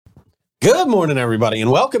Good morning, everybody,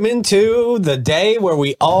 and welcome into the day where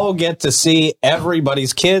we all get to see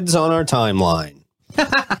everybody's kids on our timeline.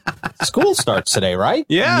 School starts today, right?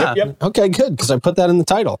 Yeah. Yep. Okay, good, because I put that in the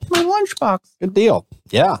title. My lunchbox. Good deal.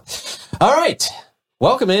 Yeah. All right.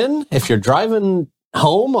 Welcome in. If you're driving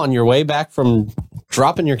home on your way back from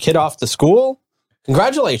dropping your kid off to school,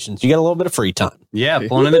 congratulations. You get a little bit of free time. Yeah,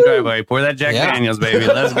 pulling in the driveway. Pour that Jack Daniels, baby.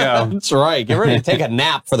 Let's go. That's right. Get ready to take a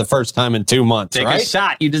nap for the first time in 2 months, Take right? a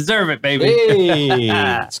shot. You deserve it, baby. Hey,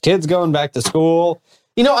 it's kids going back to school.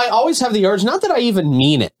 You know, I always have the urge, not that I even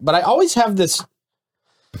mean it, but I always have this,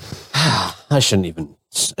 I shouldn't even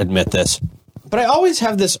admit this, but I always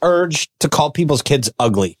have this urge to call people's kids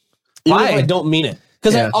ugly. Even Why? if I don't mean it.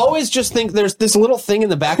 Because I always just think there's this little thing in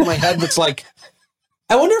the back of my head that's like,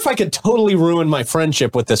 I wonder if I could totally ruin my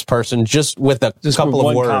friendship with this person just with a couple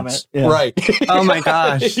of words. Comment. Yeah. Right. Oh, my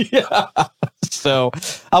gosh. Yeah. So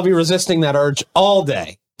I'll be resisting that urge all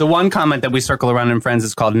day. The one comment that we circle around in friends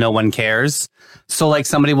is called "No one cares." So, like,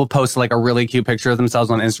 somebody will post like a really cute picture of themselves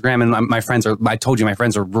on Instagram, and my friends are—I told you, my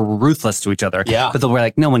friends are ruthless to each other. Yeah, but they'll be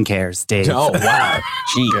like, "No one cares, Dave." Oh wow,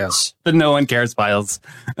 jeez, the no one cares files.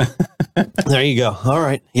 There you go. All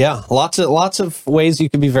right, yeah, lots of ways you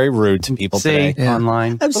can be very rude to people today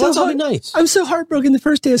online. I'm let's all be nice. I'm so heartbroken the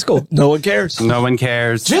first day of school. No one cares. No one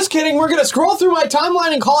cares. Just kidding. We're gonna scroll through my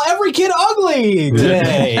timeline and call every kid ugly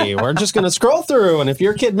today. We're just gonna scroll through, and if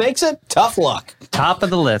your kid makes it, tough luck. Top of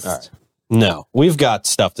the list. Right. No, we've got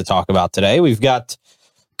stuff to talk about today. We've got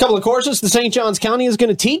a couple of courses the St. Johns County is going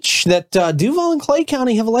to teach that Duval and Clay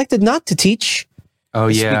County have elected not to teach. Oh,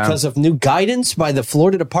 yeah. Because of new guidance by the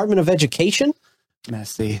Florida Department of Education.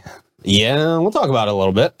 Messy. Yeah, we'll talk about it a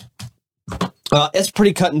little bit. It's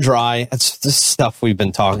pretty cut and dry. It's this stuff we've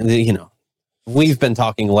been talking, we've been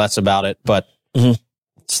talking less about it, but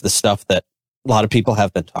it's the stuff that a lot of people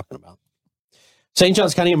have been talking about. St.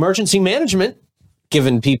 Johns County Emergency Management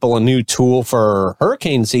giving people a new tool for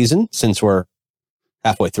hurricane season since we're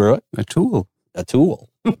halfway through it. A tool. A tool.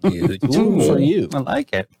 A tool for you. I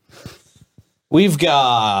like it. We've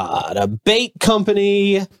got a bait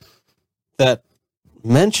company that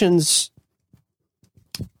mentions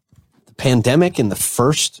the pandemic in the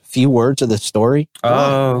first few words of the story.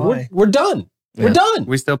 Oh, we're done. Yeah. We're done.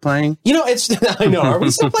 We still playing? You know, I know. Are we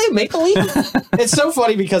still playing make-believe? It's so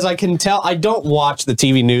funny because I can tell. I don't watch the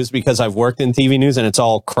TV news because I've worked in TV news and it's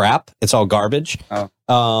all crap. It's all garbage.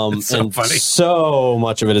 Oh, it's so funny. So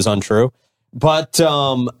much of it is untrue. But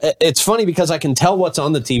it's funny because I can tell what's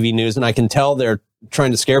on the TV news and I can tell they're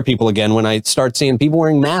trying to scare people again when I start seeing people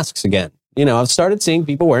wearing masks again. You know, I've started seeing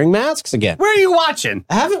people wearing masks again. Where are you watching?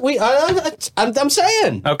 Haven't we? I'm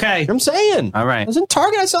saying. Okay. I'm saying. All right. I was in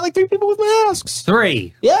Target. I saw like 3 people with masks.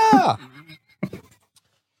 3. Yeah.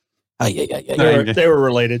 Yeah. They were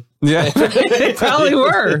related. Yeah. They probably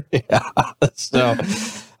were. Yeah. So,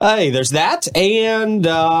 hey, there's that. And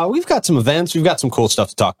we've got some events. We've got some cool stuff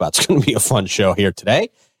to talk about. It's going to be a fun show here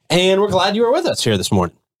today. And we're glad you were with us here this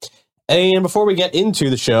morning. And before we get into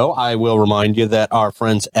the show, I will remind you that our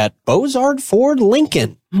friends at Bozard Ford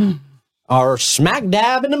Lincoln are smack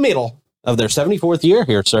dab in the middle of their 74th year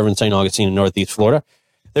here serving St. Augustine in Northeast Florida.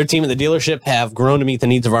 Their team at the dealership have grown to meet the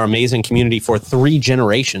needs of our amazing community for 3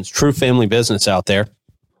 generations. True family business out there.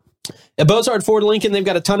 At Bozard Ford Lincoln, they've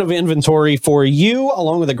got a ton of inventory for you,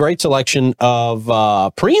 along with a great selection of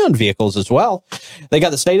pre-owned vehicles as well. They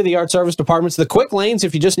got the state-of-the-art service departments, the quick lanes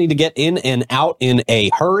if you just need to get in and out in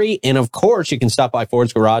a hurry. And, of course, you can stop by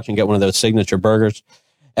Ford's Garage and get one of those signature burgers.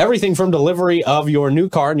 Everything from delivery of your new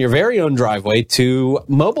car in your very own driveway to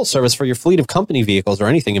mobile service for your fleet of company vehicles or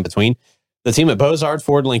anything in between. The team at Bozard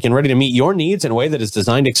Ford Lincoln ready to meet your needs in a way that is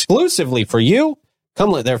designed exclusively for you. Come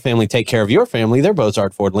let their family take care of your family. They're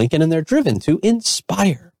Bozard Ford Lincoln, and they're driven to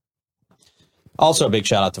inspire. Also, a big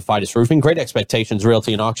shout-out to Fidus Roofing, Great Expectations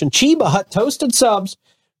Realty and Auction, Chiba Hut Toasted Subs,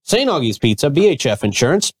 St. Augie's Pizza, BHF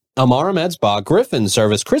Insurance, Amara Med Spa, Griffin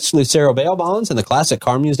Service, Chris Lucero Bail Bonds, and the Classic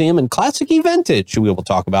Car Museum and Classic Eventage, who we will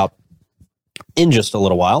talk about in just a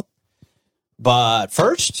little while. But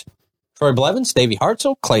first, Troy Blevins, Davey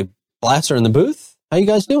Hartzell, Clay Blasser in the booth. How you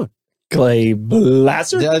guys doing? Clay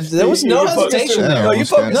Blasser? There was no hesitation there.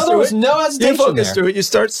 No, there was no hesitation. You focus through it. It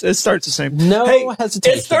starts the same. No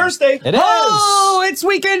hesitation. It's Thursday. It is. Oh, it's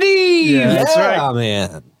Weekend Eve. Yeah, that's right,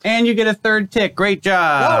 man. And you get a 3rd tick. Great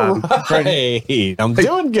job. All right. I'm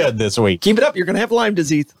doing good this week. Keep it up. You're going to have Lyme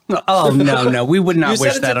disease. Oh, no. We would not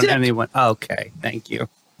wish that on tick. anyone. Okay. Thank you.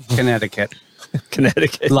 Connecticut.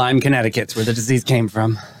 Connecticut. Lyme, Connecticut's where the disease came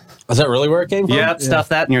from. Is that really where it came from? Yep, stuff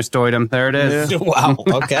that in your stoidum. There it is. Yeah. Wow.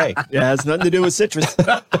 Okay. Yeah, it has nothing to do with citrus.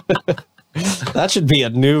 That should be a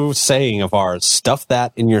new saying of ours. Stuff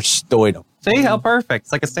that in your stoidum. See how perfect.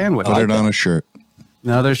 It's like a sandwich. Put it on a shirt.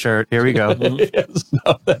 Another shirt. Here we go. Yes,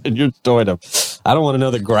 no, you're doing them. I don't want to know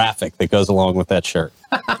the graphic that goes along with that shirt.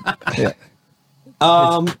 Yeah.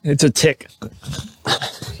 It's a tick.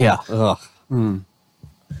 Yeah. Ugh. All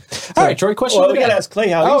right, Troy, question Well, of we the got to day. ask Clay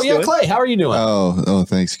how he's doing. Clay, how are you doing? Oh,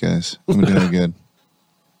 thanks, guys. I'm doing good.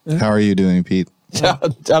 How are you doing, Pete?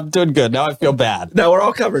 I'm doing good. Now I feel bad. No, we're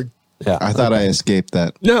all covered. Yeah. I thought I escaped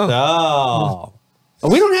that. No. Oh.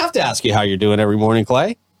 We don't have to ask you how you're doing every morning,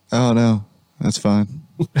 Clay. Oh, no. That's fine.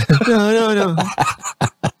 No.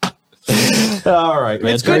 All right,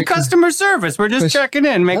 man. It's good customer service. We're just checking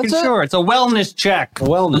in, making That's it. sure. It's a wellness check. A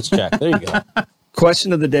wellness check. There you go.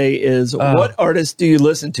 Question of the day is, what artists do you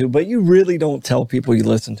listen to, but you really don't tell people you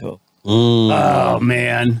listen to them? Oh,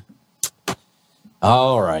 man.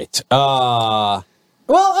 All right. Well,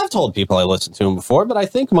 I've told people I listen to them before, but I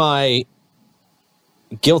think my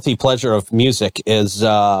guilty pleasure of music is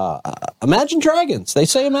Imagine Dragons. They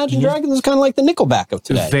say Imagine Dragons is kind of like the Nickelback of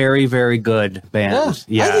today. Very, very good band.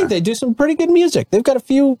 Yeah. I think they do some pretty good music. They've got a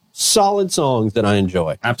few solid songs that I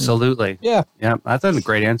enjoy. Absolutely. Yeah. Yeah, that's a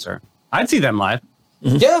great answer. I'd see them live.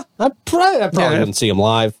 Yeah, I probably wouldn't see them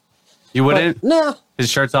live. You wouldn't? Nah, His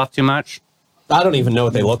shirt's off too much? I don't even know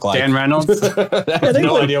what they look like. Dan Reynolds? I have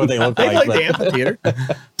no idea what they look They like. played the amphitheater.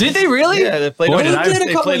 Did they really? Yeah, they played Boy, on, did I- did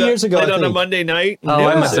a couple of years ago, Played I on a think. Monday night. Oh,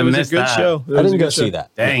 I must have it was missed a good that. show. It I was didn't a go good see show.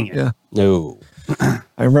 that. Dang it. Yeah. No.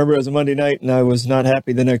 I remember it was a Monday night, and I was not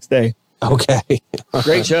happy the next day. Okay.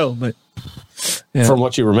 Great show, but yeah. From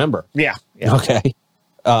what you remember. yeah. Okay.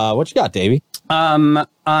 What you got, Davey? I'm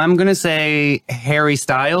going to say Harry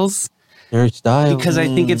Styles Harry Styles. because I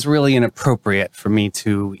think it's really inappropriate for me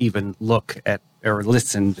to even look at or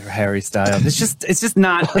listen to Harry Styles. It's just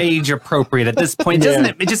not age appropriate at this point, doesn't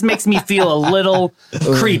it? It just makes me feel a little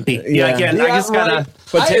creepy. Yeah, again, I just gotta. right.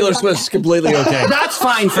 But Taylor Swift's completely okay. That's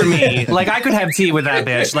fine for me. Like, I could have tea with that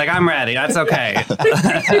bitch. Like, I'm ready. That's okay.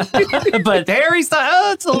 But Harry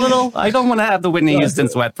Styles, it's a little. I don't want to have the Whitney Houston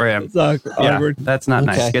sweat for him. It's awkward. Yeah, that's not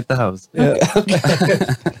Okay. nice. Get the hose.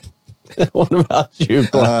 What about you?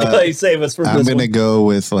 Clay, save us from I'm this going to go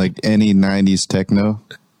with like any 90s techno.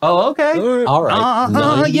 Oh, okay. one. All right.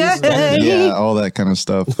 90s, yeah. techno. Yeah, all that kind of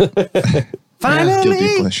stuff. Guilty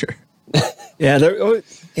Finally. pleasure. Yeah,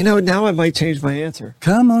 now I might change my answer.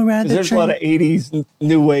 Come on, ride the There's a lot train. of 80s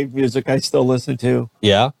new wave music I still listen to.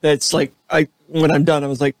 Yeah. That's like, when I'm done, I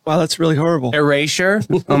was like, wow, that's really horrible. Erasure.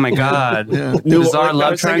 Oh my God. Yeah. Bizarre I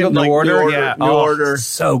Love was thinking, Triangle. like, New Order. Yeah. New Oh, Order.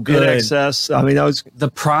 So In good. excess. I mean, that was. The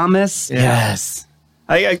Promise. Yeah.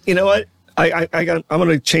 Yes. You know what? I'm going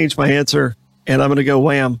to change my answer, and I'm going to go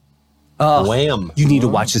Wham. Oh, Wham. you need to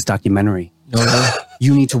watch this documentary.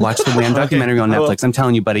 You need to watch the Wham documentary on I will. Netflix. I'm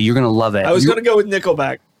telling you, buddy, you're going to love it. I was going to go with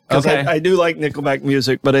Nickelback because Okay. I do like Nickelback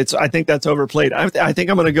music, but I think that's overplayed. I think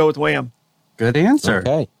I'm going to go with Wham. Good answer.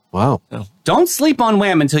 Okay. Wow. Don't sleep on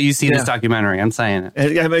Wham until you see Yeah. this documentary. I'm saying it.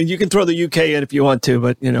 And, I mean, you can throw the UK in if you want to,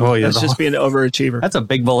 but Oh, yeah, that's the just being an overachiever. That's a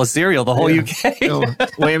big bowl of cereal, the whole UK.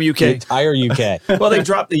 Wham The UK. entire UK. Well, they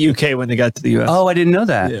dropped the UK when they got to the US. Oh, I didn't know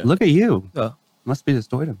that. Yeah. Look at you. Oh. Must be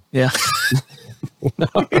distorted. Yeah.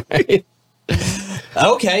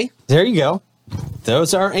 Okay. There you go.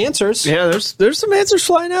 Those are answers. Yeah, there's some answers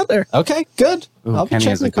flying out there. Okay, good. Ooh, I'll be Kenny checking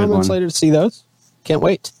has a the good comments one. later to see those. Can't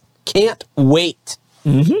wait. Can't wait.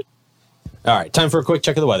 Mm-hmm. All right, time for a quick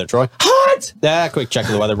check of the weather, Troy. Hot! That quick check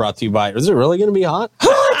of the weather brought to you by, is it really going to be hot?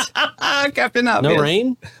 Captain Up. No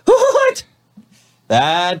rain? Hot!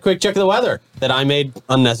 That quick check of the weather that I made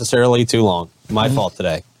unnecessarily too long. My fault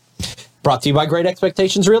today. Brought to you by Great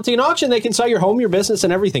Expectations Realty and Auction. They can sell your home, your business,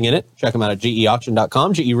 and everything in it. Check them out at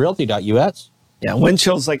geauction.com, gerealty.us. Yeah, wind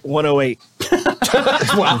chill's like 108.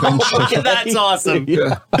 That's awesome.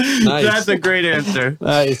 Nice. That's a great answer.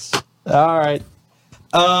 Nice. All right.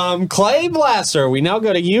 Clay Blaster, we now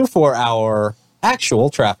go to you for our actual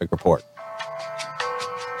traffic report.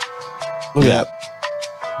 Look at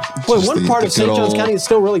that. Boy, Just one the- part the of St. good John's old- County is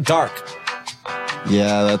still really dark.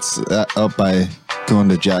 Yeah, that's up by going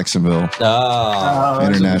to Jacksonville.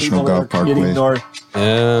 International Golf Parkway.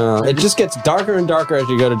 Yeah. It just gets darker and darker as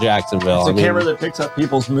you go to Jacksonville. It's I a mean, camera that picks up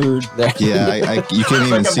people's mood. Yeah, you can't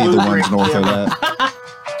even like a see the blue ones ring north of camera. that.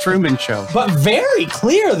 Truman Show. But very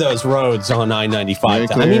clear, those roads on I-95. Very I mean,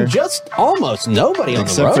 clear. just almost nobody on the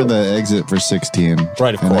Except road. for the exit for 16.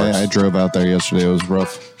 Right, of And course. I drove out there yesterday. It was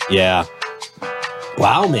rough. Yeah.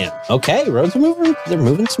 Wow, man. Okay, roads are moving. They're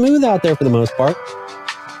moving smooth out there for the most part.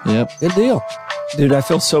 Yep. Good deal. Dude, I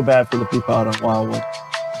feel so bad for the people out on Wildwood.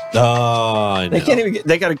 Oh, I know. They can't even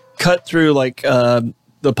they got to cut through like the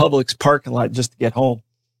Publix parking lot just to get home.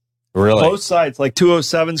 Really? Both sides, like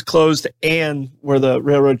 207's closed and where the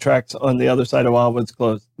railroad tracks on the other side of Wildwood's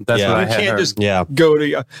closed. That's what I You had can't heard. just Yeah. go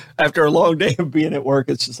to, after a long day of being at work,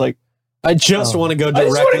 it's just like, I just want to go I directly.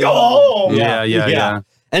 just want to go home. Yeah.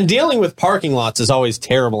 And dealing with parking lots is always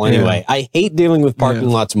terrible anyway. I hate dealing with parking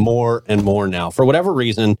lots more and more now. For whatever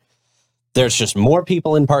reason, there's just more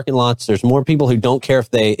people in parking lots. There's more people who don't care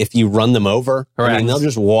if you run them over. Correct. I mean, they'll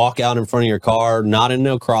just walk out in front of your car, not in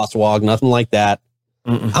no crosswalk, nothing like that.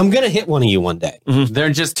 I'm going to hit one of you one day. They're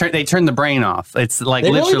just they turn the brain off. It's like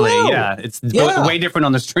They really literally, do. it's way different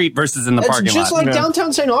on the street versus in the parking It's just lot. like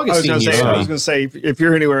downtown St. I was Augustine. going to say, if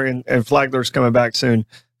you're anywhere and Flagler's coming back soon,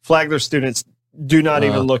 Flagler students do not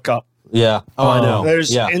even look up. Yeah. Oh, I know. They're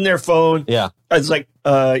just in their phone. Yeah. It's like,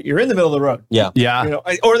 you're in the middle of the road. Yeah. Yeah. You know,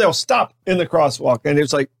 or they'll stop in the crosswalk, and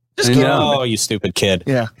it's like, just keep Oh, moving. you stupid kid.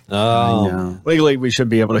 Yeah. Oh. I know. Legally, we should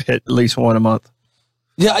be able to hit at least one a month.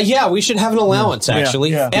 Yeah, we should have an allowance,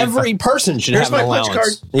 actually. Yeah. Every person should Here's have an my punch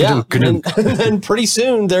allowance. card. Yeah. And then pretty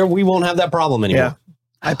soon we won't have that problem anymore. Yeah.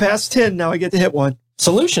 I passed 10. Now I get to hit one.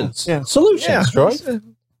 Solutions. Yeah. Solutions, Troy.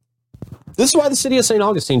 This is why the city of St.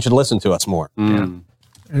 Augustine should listen to us more.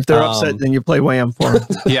 If they're upset, then you play Wham for them.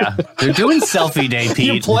 Yeah. They're doing selfie day,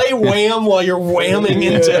 Pete. You play Wham while you're whamming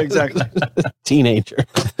into exactly. a teenager.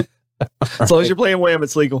 As long as you're playing Wham,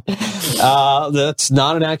 it's legal. That's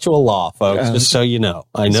not an actual law, folks, just so you know.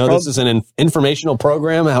 I know this is an informational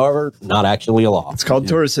program, however, not actually a law. It's called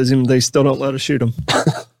touricism. They still don't let us shoot them.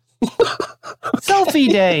 Selfie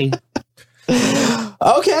day.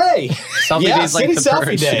 Okay. Selfie day's like city the selfie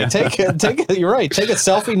purge, day. yeah. You're right. Take a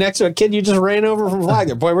selfie next to a kid you just ran over from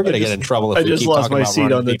Flagler. Boy, we're going to get in trouble if I we just keep lost talking my about seat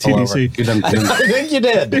running on the people over. TDC. I think you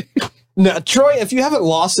did. No, Troy, if you haven't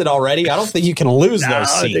lost it already, I don't think you can lose those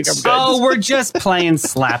I think seats. I'm good. Oh, we're just playing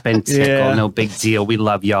slap and tickle. Yeah. No big deal. We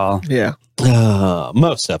love y'all. Yeah.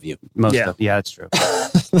 Most of you. Most Yeah. of yeah, that's true.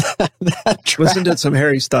 Listen to some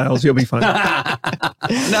Harry Styles. You'll be fine.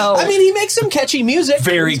 No. I mean, he makes some catchy music.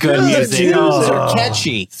 Very It's good music. The tunes Oh, are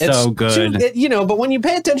catchy. so good. But when you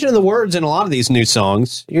pay attention to the words in a lot of these new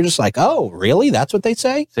songs, you're just like, oh, really? That's what they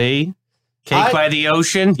say? See? Cake by the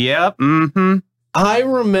ocean. Yep. Mm-hmm. I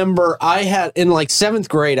remember I had, in like 7th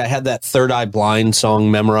grade, I had that Third Eye Blind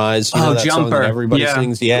song memorized. You know that song Jumper. that everybody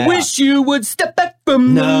sings? Yeah. Wish you would step back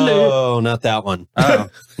from the No, not that one. Oh.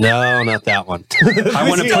 No, not that one. I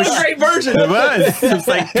want to push. Great version. It was. It's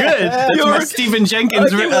like good. That's You my were- Stephen I Jenkins.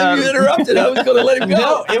 can't believe you interrupted. I was going to let him go.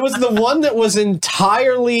 No, it was the one that was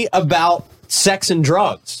entirely about sex and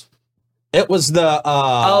drugs. It was the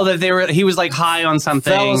that they were. He was like high on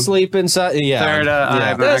something. fell asleep inside. Yeah, Third,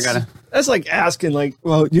 I gotta. That's like asking, like,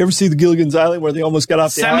 well, you ever see the Gilligan's Island where they almost got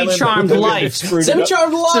off the island? Semi-Charmed Life.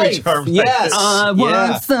 Semi-Charmed Life. Semi-Charmed Life. Yes. I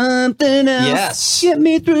want something else. Yes. Get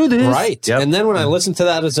me through this. Right. Yep. And then when I listened to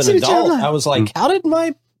that as an Semi-Charmed adult, Life. I was like, how did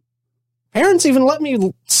my parents even let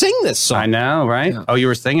me sing this song? I know, right? Oh, you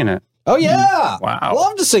were singing it. Oh, yeah. Wow. I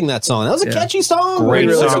love to sing that song. That was a catchy song. Great When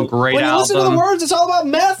you song, listen- great When you listen to the album. words, it's all about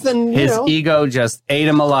meth and, His ego just ate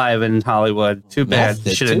him alive in Hollywood. Too bad. Meth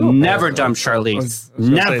did Should have too, never apparently. dumped Charlize. I was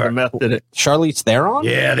gonna say the Never. meth did it. Charlize Theron?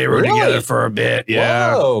 Yeah, they were Really? together for a bit.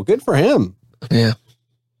 Yeah. Whoa, good for him. Yeah.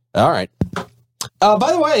 All right.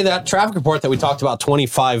 By the way, that traffic report that we talked about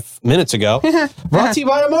 25 minutes ago, brought to you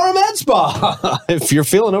by Amara Med Spa. If you're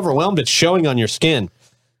feeling overwhelmed, it's showing on your skin.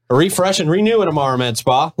 Refresh and renew at Amara Med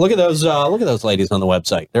Spa. Look at those ladies on the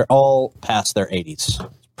website. They're all past their 80s. It's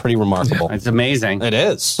pretty remarkable. It's amazing. It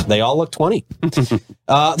is. They all look 20. Their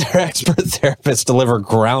expert therapists deliver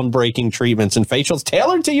groundbreaking treatments and facials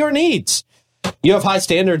tailored to your needs. You have high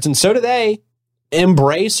standards, and so do they.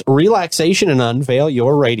 Embrace relaxation and unveil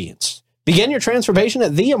your radiance. Begin your transformation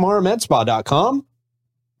at theamaramedspa.com.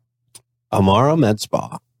 Amara Med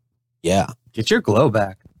Spa. Yeah. Get your glow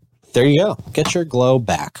back. There you go. Get your glow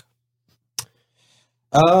back.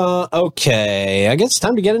 Okay. I guess it's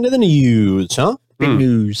time to get into the news, huh? Big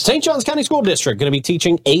news. St. John's County School District going to be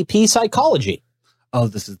teaching AP Psychology. Oh,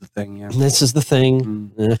 this is the thing, yeah. This is the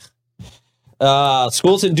thing.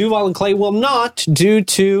 Schools in Duval and Clay will not, due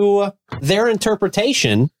to their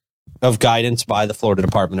interpretation of guidance by the Florida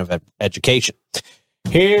Department of Education.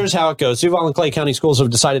 Here's how it goes. Duval and Clay County Schools have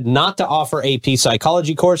decided not to offer AP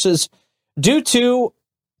Psychology courses due to,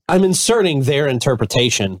 I'm inserting their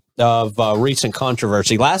interpretation of recent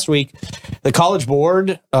controversy. Last week, the College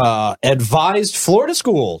Board advised Florida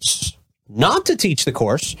schools not to teach the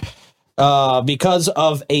course because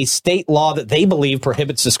of a state law that they believe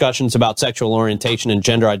prohibits discussions about sexual orientation and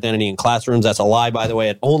gender identity in classrooms. That's a lie, by the way.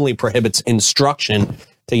 It only prohibits instruction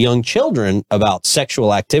to young children about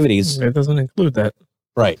sexual activities. It doesn't include that.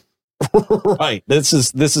 Right. Right. This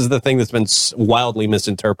is the thing that's been wildly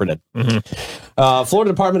misinterpreted.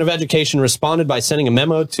 Florida Department of Education responded by sending a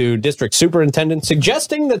memo to district superintendents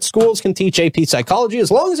suggesting that schools can teach AP psychology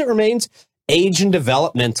as long as it remains age and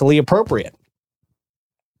developmentally appropriate.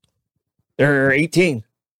 They're 18.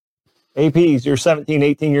 APs, you're 17,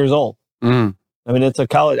 18 years old. I mean, it's a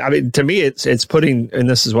college. I mean, to me, it's putting, and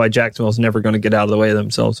this is why Jacksonville's never going to get out of the way of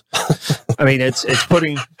themselves. I mean, it's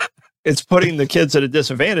putting the kids at a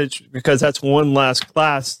disadvantage because that's one last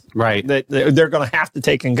class that they're going to have to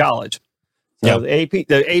take in college. So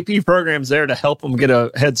the AP program's there to help them get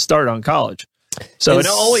a head start on college. So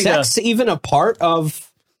is sex even a part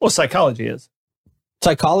of psychology is.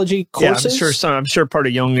 Psychology courses? Yeah, I'm sure part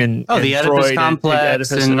of Jung and the Oedipus Freud complex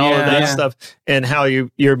and all of that stuff, and how you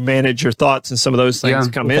manage your thoughts and some of those things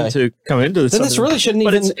come into this. Then this really shouldn't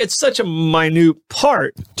but even. It's such a minute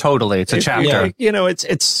part. Totally, it's a chapter.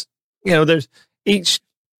 It's there's each.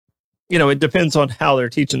 It depends on how they're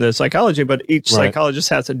teaching the psychology, but each psychologist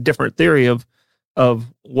has a different theory of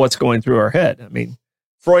what's going through our head. I mean,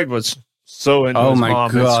 Freud was so into his mom.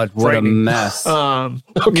 Oh my God, what a mess.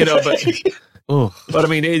 But I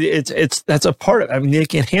mean, it's that's a part of it. I mean, they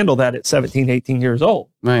can handle that at 17, 18 years old.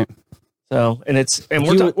 Right. So,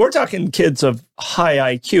 we're talking kids of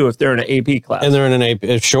high IQ if they're in an AP class. And they're in an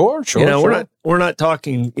AP. Sure. We're not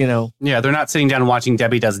talking, Yeah, they're not sitting down and watching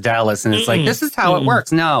Debbie Does Dallas and it's like, this is how it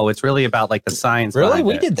works. No, it's really about like the science. Really?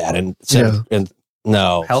 We did that in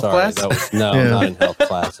health class? That was, not in health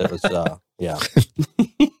class. It was,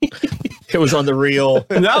 It was on the reel.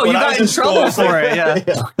 No, you got in trouble for it.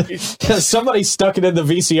 Yeah. Somebody stuck it in the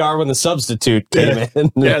VCR when the substitute came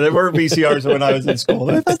in. Yeah, there were VCRs when I was in school.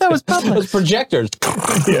 I thought that was public. It was projectors.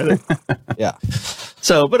 Yeah.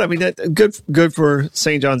 So, but I mean, good for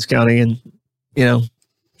St. Johns County, and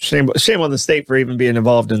shame on the state for even being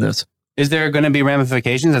involved in this. Is there going to be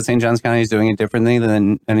ramifications that St. Johns County is doing it differently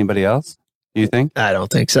than anybody else? Do you think? I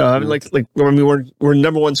don't think so. I mean, we're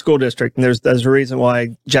number one school district, and there's a reason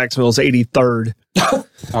why Jacksonville's 83rd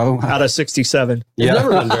out of 67. Yeah,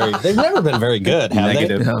 they've never been very good, have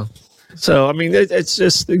they? No. So I mean, it's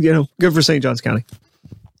just good for St. Johns County.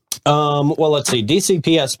 Well, let's see.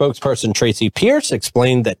 DCPS spokesperson Tracy Pierce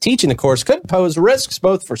explained that teaching the course could pose risks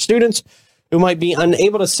both for students who might be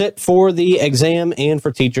unable to sit for the exam and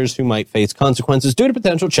for teachers who might face consequences due to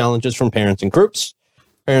potential challenges from parents or groups.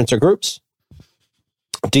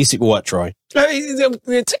 DC, what, Troy? I mean,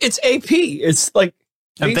 it's AP. It's like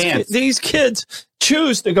these kids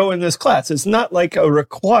choose to go in this class. It's not like a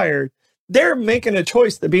required. They're making a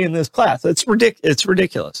choice to be in this class. It's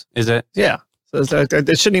ridiculous. Is it? Yeah. So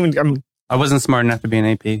it shouldn't even. I wasn't smart enough to be an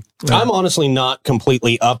AP. I'm honestly not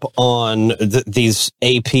completely up on these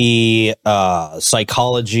AP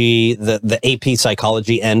psychology, the AP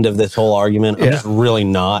psychology end of this whole argument. I'm just really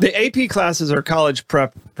not. The AP classes are college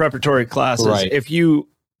preparatory classes. Right.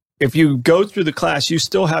 If you go through the class, you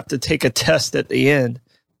still have to take a test at the end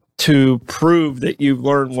to prove that you've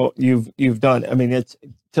learned what you've done. I mean, it's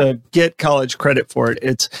to get college credit for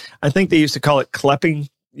it. I think they used to call it clepping.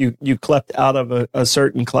 You clept out of a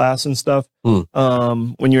certain class and stuff. When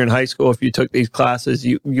you're in high school, if you took these classes,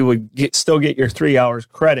 you would still get your 3 hours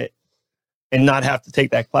credit and not have to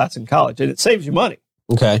take that class in college, and it saves you money.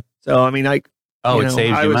 Okay. So I mean, it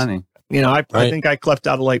saves you money. I think I clept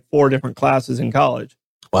out of like 4 different classes in college.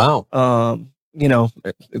 Wow.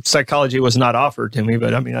 Psychology was not offered to me,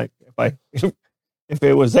 but I mean, if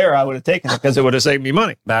it was there, I would have taken it because it would have saved me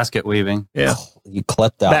money. Basket weaving. Yeah. You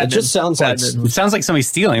clept out. It just sounds like somebody's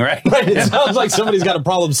stealing, right? Right. It sounds like somebody's got a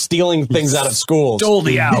problem stealing things out of school. Stole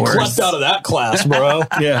the hours. Clept out of that class, bro.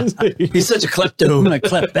 Yeah. He's such a klepto. I'm going to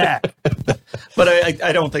clep back. But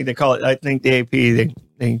I don't think they call it. I think the AP,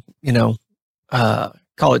 they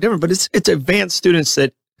call it different. But it's advanced students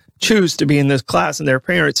that choose to be in this class, and their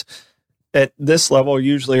parents at this level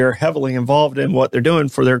usually are heavily involved in what they're doing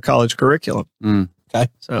for their college curriculum. Okay.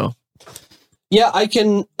 So, yeah, I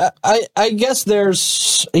guess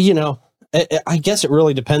there's, I guess it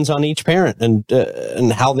really depends on each parent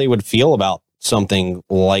and how they would feel about something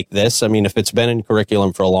like this. I mean, if it's been in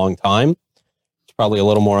curriculum for a long time, it's probably a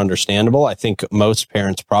little more understandable. I think most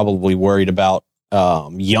parents probably worried about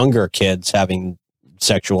younger kids having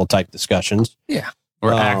sexual type discussions. Yeah.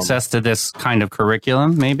 Or access to this kind of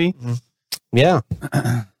curriculum, maybe. Yeah.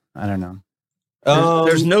 I don't know.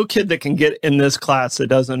 There's no kid that can get in this class that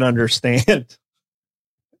doesn't understand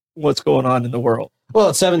what's going on in the world. Well,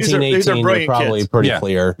 at 17, 18, they're probably kids. Pretty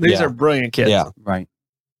clear. These are brilliant kids. Yeah. Right.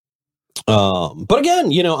 But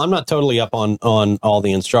again, I'm not totally up on all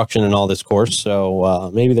the instruction and all this course. So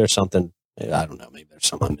maybe there's something I don't know. Maybe there's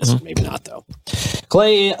some I'm missing. Maybe not, though.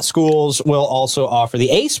 Clay schools will also offer the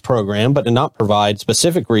ACE program, but do not provide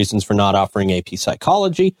specific reasons for not offering AP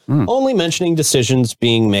psychology, only mentioning decisions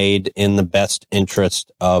being made in the best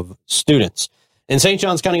interest of students. In St.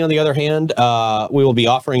 Johns County, on the other hand, we will be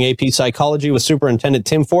offering AP psychology with Superintendent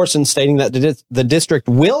Tim Forson stating that the district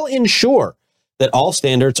will ensure that all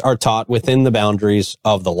standards are taught within the boundaries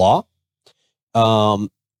of the law. And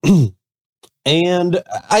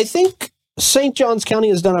I think St. Johns County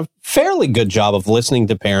has done a fairly good job of listening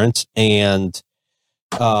to parents and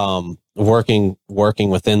working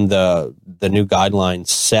within the new guidelines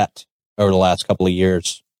set over the last couple of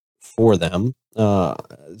years for them.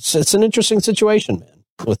 It's an interesting situation,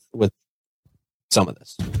 man, with some of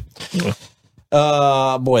this.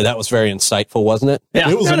 Boy, that was very insightful, wasn't it? Yeah.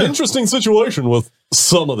 It was an interesting situation with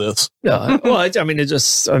some of this. Yeah. Well, it's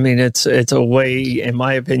a way, in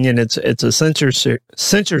my opinion, it's a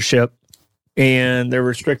censorship, and they're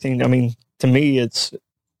restricting. I mean, to me, it's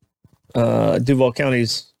Duval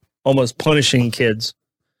County's almost punishing kids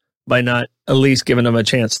by not at least giving them a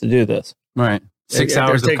chance to do this. Right. 6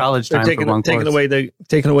 hours of college time for one course.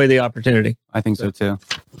 Taking away the opportunity. I think so too.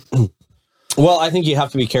 Well, I think you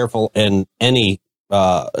have to be careful in any,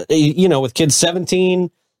 with kids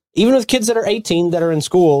 17, even with kids that are 18 that are in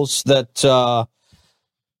schools that,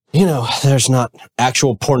 there's not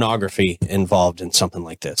actual pornography involved in something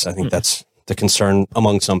like this. I think that's the concern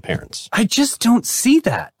among some parents. I just don't see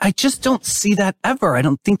that. I just don't see that ever. I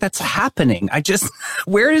don't think that's happening.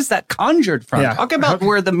 Where is that conjured from? Yeah. Talk about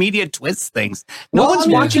where the media twists things. No one's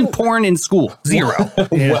watching porn in school. Zero.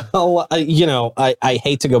 Yeah. Well, I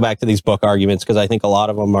hate to go back to these book arguments because I think a lot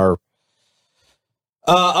of them are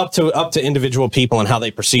up to individual people and how they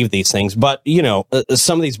perceive these things. But,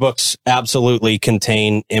 some of these books absolutely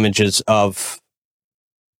contain images of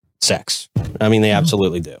sex. I mean, they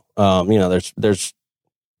absolutely do. There's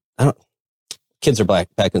kids are back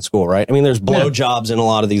in school, right? I mean, there's blowjobs in a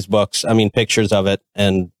lot of these books. I mean, pictures of it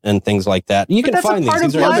and things like that. You can find these.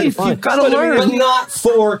 These are life. You've got to learn. But not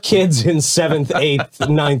for kids in 7th, 8th,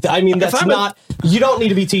 9th. I mean, you don't need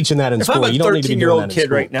to be teaching that in school. I'm a you don't need to be doing that in kid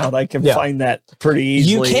school. right now, I can find that pretty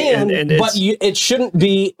easily. You can, but it shouldn't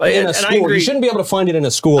be in a school. You shouldn't be able to find it in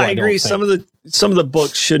a school. I agree. Some of the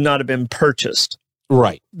books should not have been purchased.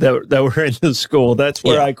 Right. That were in the school. That's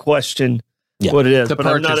where I question what it is. The but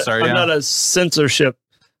I'm not a censorship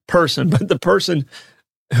person, but the person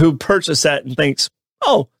who purchased that and thinks,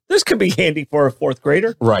 oh, this could be handy for a 4th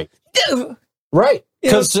grader. Right. Right.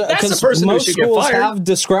 Because most schools have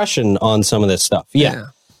discretion on some of this stuff. Yeah.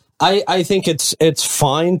 I think it's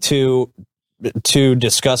fine to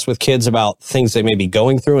discuss with kids about things they may be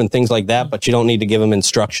going through and things like that, but you don't need to give them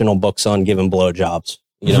instructional books on giving blowjobs,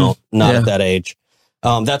 not at that age.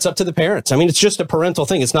 That's up to the parents. I mean, it's just a parental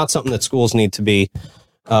thing. It's not something that schools need to be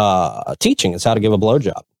teaching. It's how to give a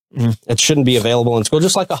blowjob. It shouldn't be available in school,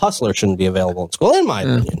 just like a hustler shouldn't be available in school, in my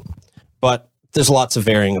opinion. But there's lots of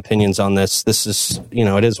varying opinions on this. This is,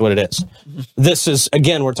 it is what it is. This is,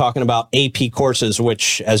 again, we're talking about AP courses,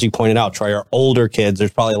 which, as you pointed out, Troy, are older kids.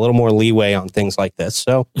 There's probably a little more leeway on things like this.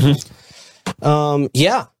 So, I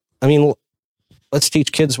mean, let's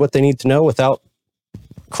teach kids what they need to know without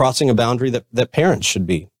crossing a boundary that parents should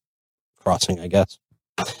be crossing, I guess.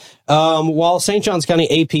 While St. Johns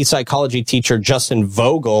County AP psychology teacher Justin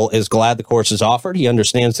Vogel is glad the course is offered, he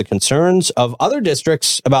understands the concerns of other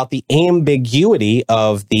districts about the ambiguity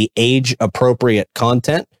of the age-appropriate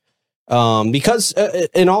content. Because,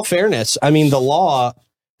 in all fairness, I mean, the law,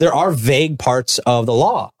 there are vague parts of the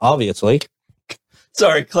law, obviously.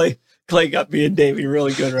 Sorry, Clay got me and Davey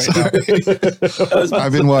really good right now.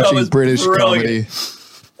 I've been watching British comedy.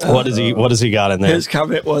 What does he got in there? His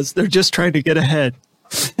comment was, they're just trying to get ahead.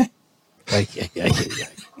 That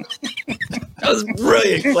was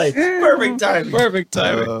brilliant, Clay. Perfect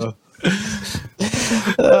timing.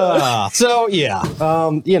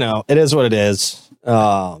 It is what it is.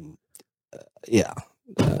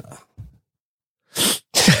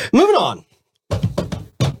 Moving on.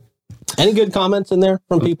 Any good comments in there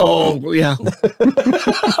from people? Oh, yeah.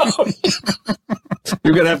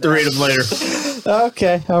 You're going to have to read them later.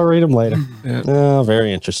 Okay, I'll read them later. Yeah. Oh,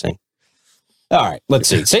 very interesting. All right, let's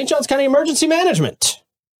see. St. Johns County Emergency Management.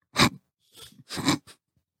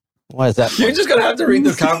 Why is that? You're just going to have to read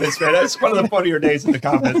the comments, man. That's one of the funnier days in the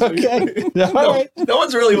comments. Okay. All right. No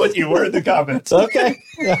one's really with you. We're in the comments. Okay.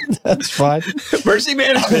 Yeah, that's fine. Emergency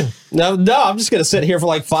management. No, I'm just going to sit here for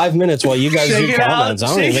like 5 minutes while you guys do comments. I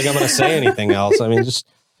don't even think I'm going to say anything else. I mean, just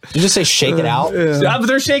Did you just say shake it out? But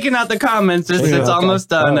they're shaking out the comments. It's almost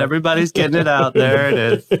done. Everybody's getting it out. There it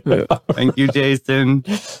is. Thank you, Jason.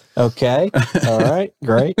 Okay. All right.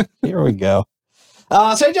 Great. Here we go.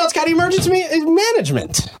 St. Johns County Emergency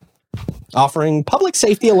Management offering public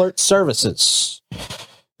safety alert services.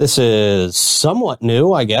 This is somewhat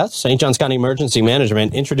new, I guess. St. Johns County Emergency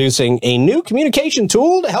Management introducing a new communication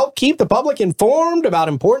tool to help keep the public informed about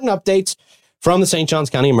important updates from the St. Johns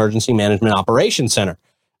County Emergency Management Operations Center.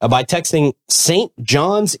 By texting St.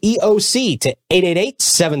 John's EOC to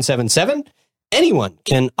 888-777, anyone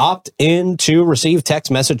can opt in to receive text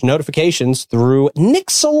message notifications through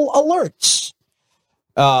Nixle Alerts.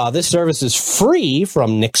 This service is free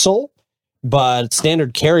from Nixle, but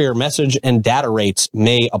standard carrier message and data rates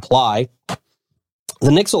may apply. The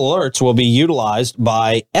Nixle Alerts will be utilized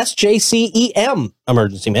by SJCEM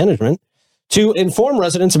Emergency Management to inform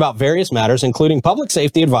residents about various matters, including public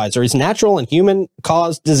safety advisories, natural and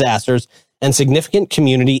human-caused disasters, and significant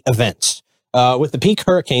community events. With the peak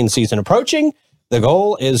hurricane season approaching, the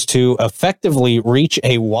goal is to effectively reach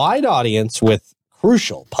a wide audience with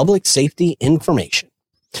crucial public safety information.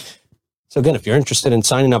 So again, if you're interested in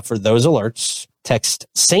signing up for those alerts, text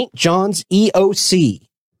St. John's EOC,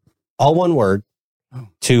 all one word,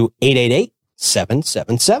 to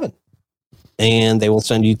 888-777. And they will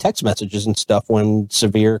send you text messages and stuff when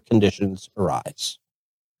severe conditions arise.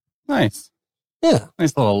 Nice. Yeah.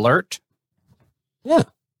 Nice little alert. Yeah.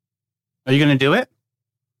 Are you going to do it?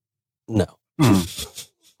 No.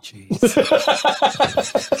 Jeez.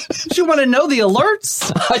 You want to know the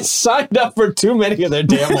alerts? I signed up for too many of their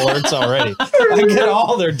damn alerts already. I get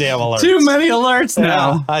all their damn alerts. Too many alerts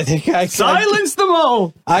now. I think I silence them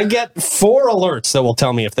all. I get 4 alerts that will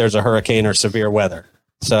tell me if there's a hurricane or severe weather.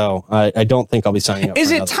 So I don't think I'll be signing up.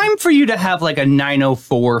 Is it time for you to have like a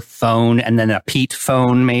 904 phone and then a Pete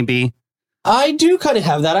phone, maybe? I do kind of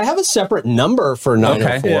have that. I have a separate number for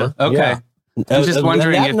 904. Okay. Yeah. I'm just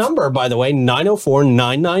wondering that number, by the way,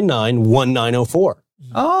 904-999-1904.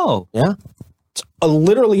 Oh. Yeah. It's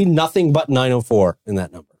literally nothing but 904 in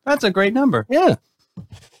that number. That's a great number. Yeah.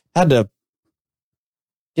 Had to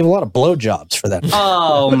give a lot of blowjobs for that.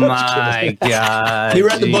 Oh, my God. He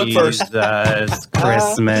read the book first. Jesus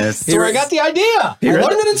Christmas. That's where I got the idea. I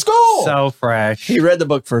learned it in school. So fresh. He read the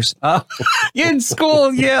book first. Oh, in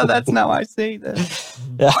school. Yeah, that's how I say that.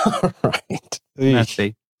 Yeah, right. Let's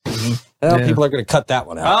see. Well, people are going to cut that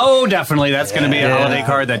one out. Oh, definitely. That's going to be a holiday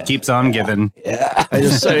card that keeps on giving. Yeah.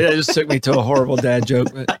 That just took me to a horrible dad joke.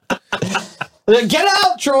 But get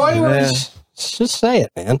out, Troy. Yeah. Just say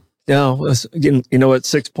it, man. No, you know what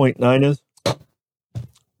 6.9 is?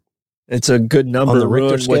 It's a good number. On the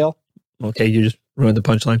Richter scale? Okay, you just ruined the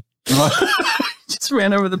punchline. Just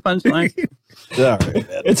ran over the punchline. All right,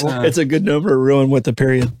 it's a good number ruined with the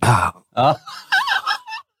period.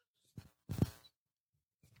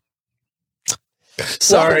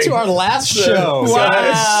 Sorry. Welcome to our last show.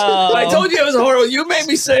 Wow. I told you it was horrible. You made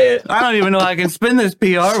me say it. I don't even know I can spin this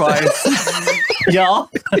PR-wise.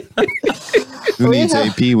 Y'all. Who needs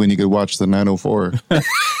AP when you could watch the 904?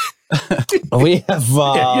 We have...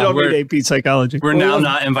 you don't need AP psychology. We're now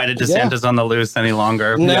not invited to Santa's on the Loose any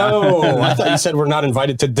longer. No. I thought you said we're not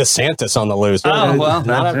invited to DeSantis on the Loose. Oh, well.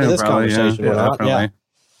 Not after this conversation. Yeah, definitely.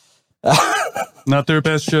 Not their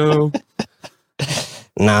best show.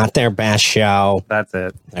 Not their best show. That's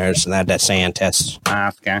it. There's that DeSantis.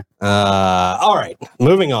 Okay. All right.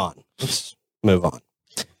 Moving on. Let's move on.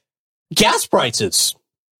 Gas prices.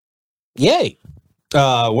 Yay.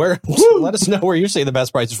 Let us know where you see the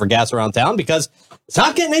best prices for gas around town, because it's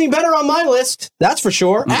not getting any better on my list. That's for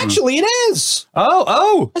sure. Mm-hmm. Actually, it is.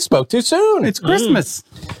 Oh. I spoke too soon. It's Christmas.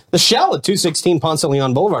 The Shell at 216 Ponce de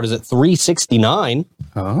Leon Boulevard is at $3.69.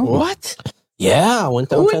 Oh. What? Yeah, went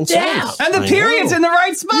down 10 cents. And the period's in the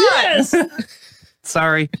right spot. Yes.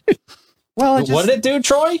 Sorry. Well, what did it do,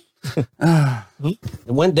 Troy? It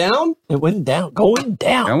went down? It went down. Going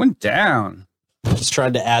down. Going down. I just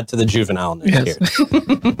tried to add to the juvenile here.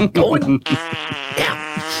 Going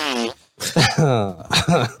down.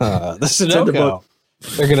 The Sunoco.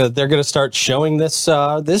 They're gonna start showing this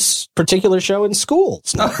particular show in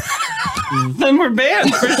schools. Then we're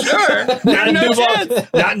banned for sure. Not in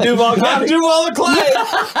Duval and Clay.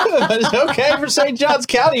 It's okay for St. Johns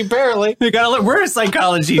County, apparently. We're a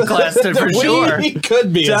psychology class for sure. We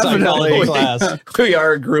could be Definitely. a psychology class. We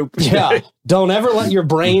are a group. Yeah. Don't ever let your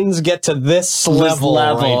brains get to this level.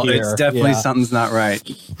 Right here. It's definitely something's not right.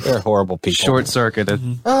 They're horrible people. Short circuited.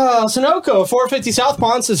 Sunoco, 450 South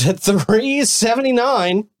Ponce is at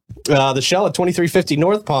 $3.79. The Shell at 2350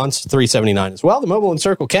 North Ponce, $3.79 as well. The Mobile and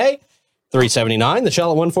Circle K, $3.79. The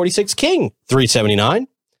Shell at 146 King, $3.79.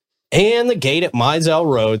 And the gate at Mizell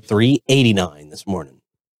Road, 389 this morning.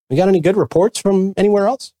 We got any good reports from anywhere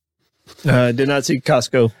else? Did not see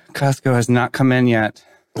Costco. Costco has not come in yet.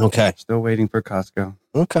 Okay. Still waiting for Costco.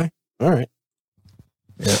 Okay. All right.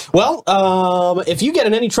 Yeah. Well, if you get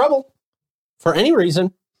in any trouble for any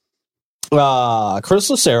reason, Chris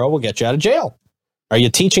Lucero will get you out of jail. Are you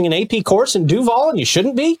teaching an AP course in Duval and you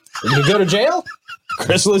shouldn't be? You go to jail?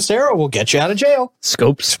 Chris Lucero will get you out of jail.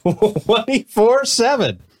 Scopes.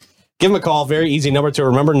 24/7. Give him a call. Very easy number to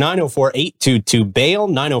remember. 904-822-BAIL.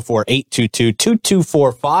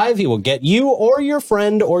 904-822-2245. He will get you or your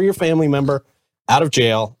friend or your family member out of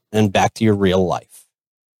jail and back to your real life.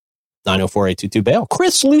 904-822-BAIL.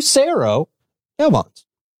 Chris Lucero. Bail bonds.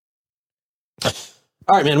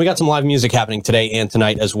 All right, man, we got some live music happening today and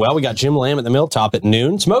tonight as well. We got Jim Lamb at the Milltop at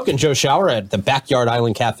noon. Smoke and Joe Shower at the Backyard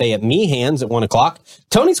Island Cafe at Meehan's at 1 o'clock.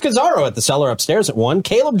 Tony Scazzaro at the Cellar upstairs at 1.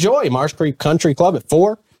 Caleb Joy, Marsh Creek Country Club at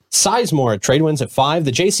 4. Sizemore at Tradewinds at 5.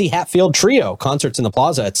 The J.C. Hatfield Trio, concerts in the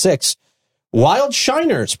Plaza at 6. Wild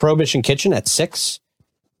Shiners, Prohibition Kitchen at 6.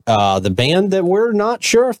 The band that we're not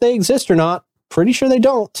sure if they exist or not. Pretty sure they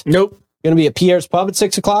don't. Nope. Going to be at Pierre's Pub at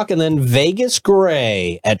 6 o'clock, and then Vegas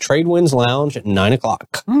Gray at Tradewinds Lounge at 9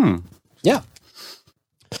 o'clock. Yeah.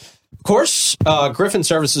 Of course, Griffin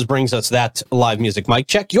Services brings us that live music mic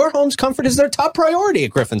check. Your home's comfort is their top priority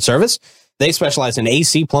at Griffin Service. They specialize in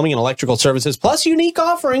AC, plumbing, and electrical services, plus unique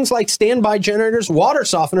offerings like standby generators, water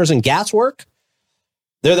softeners, and gas work.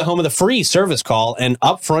 They're the home of the free service call and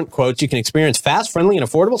upfront quotes. You can experience fast, friendly, and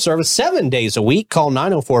affordable service 7 days a week. Call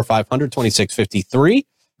 904-500-2653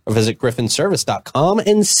 or visit griffinservice.com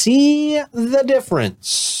and see the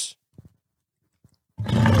difference.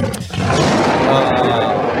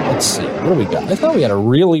 Let's see. What do we got? I thought we had a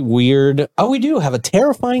really weird... Oh, we do have a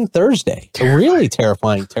terrifying Thursday. A really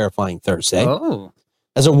terrifying Thursday. Oh.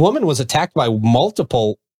 As a woman was attacked by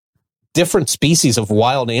multiple different species of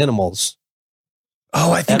wild animals.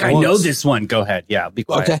 Oh, I think I know this one. Go ahead. Yeah, be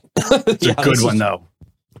quiet. Okay. It's a good one, though.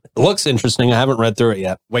 It looks interesting. I haven't read through it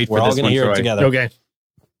yet. Wait for We're all this going to one, hear Troy. it together. Okay.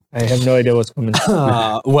 I have no idea what's coming.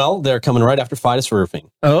 Well, they're coming right after Fidus Roofing.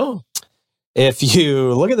 Oh. If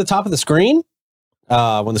you look at the top of the screen,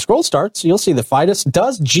 when the scroll starts, you'll see the Fidus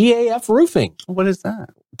does GAF roofing. What is that?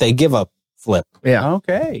 They give a flip. Yeah.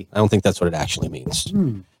 Okay. I don't think that's what it actually means.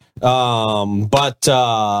 But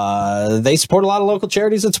they support a lot of local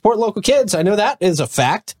charities that support local kids. I know that is a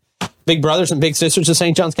fact. Big Brothers and Big Sisters of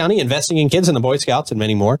St. Johns County, investing in kids and the Boy Scouts and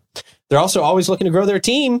many more. They're also always looking to grow their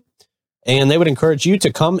team, and they would encourage you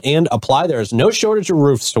to come and apply. There is no shortage of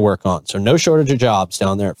roofs to work on, so no shortage of jobs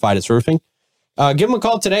down there at Fidus Roofing. Give them a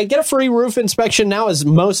call today. Get a free roof inspection. Now is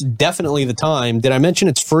most definitely the time. Did I mention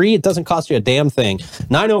it's free? It doesn't cost you a damn thing.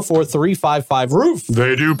 904-355-ROOF.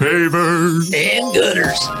 They do pavers And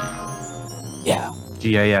gutters. Yeah.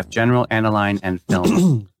 GAF, General Aniline and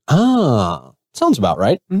Film. Sounds about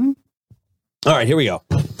right. Mm-hmm. All right, here we go.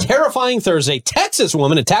 Terrifying Thursday. Texas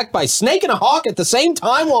woman attacked by snake and a hawk at the same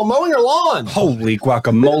time while mowing her lawn. Holy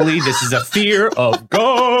guacamole. This is a fear of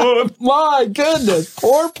God. My goodness.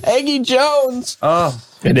 Poor Peggy Jones. Oh,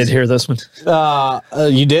 I did hear this one.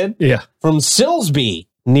 You did? Yeah. From Silsbee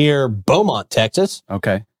near Beaumont, Texas,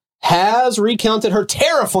 okay. has recounted her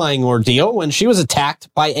terrifying ordeal when she was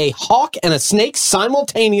attacked by a hawk and a snake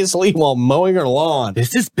simultaneously while mowing her lawn.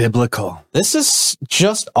 This is biblical. This is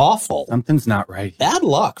just awful. Something's not right. Bad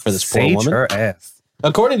luck for this poor Sage woman. her ass.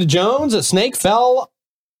 According to Jones, a snake fell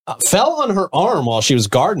on her arm while she was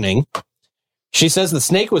gardening. She says the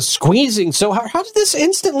snake was squeezing so hard. How did this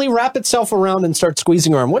instantly wrap itself around and start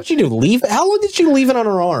squeezing her arm? What did you do? Leave? How long did she leave it on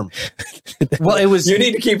her arm? Well, it was... You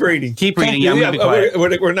need to keep reading. Keep reading. Yeah, I'm going to be quiet.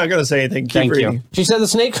 We're not going to say anything. Keep Thank reading. you. She said the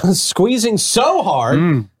snake was squeezing so hard,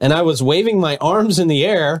 and I was waving my arms in the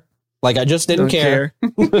air like I just didn't care.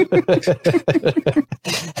 And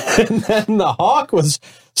then the hawk was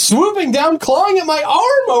swooping down, clawing at my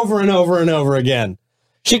arm over and over and over again.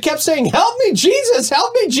 She kept saying, "Help me, Jesus!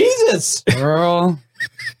 Help me, Jesus!" Girl.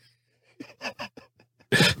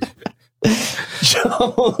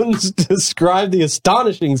 Jones described the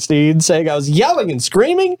astonishing scene, saying, "I was yelling and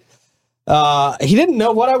screaming. He didn't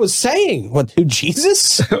know what I was saying. What, who,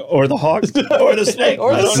 Jesus? Or the hawk? Or the snake?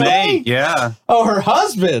 Or the snake? Yeah. Oh, her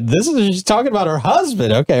husband. She's talking about her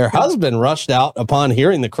husband. Okay, her husband rushed out upon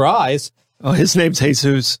hearing the cries. Oh, his name's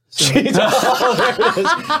Jesus. There it is.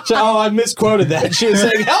 I misquoted that. She was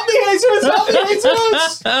saying, "Help me, Jesus! Help me,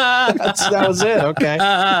 Jesus!" That was it. Okay.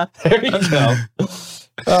 There you go.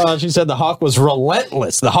 She said the hawk was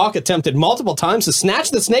relentless. The hawk attempted multiple times to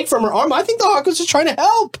snatch the snake from her arm. I think the hawk was just trying to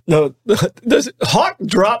help. No, the hawk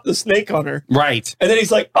dropped the snake on her. Right. And then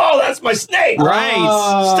he's like, oh, that's my snake. Right.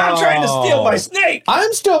 Stop trying to steal my snake.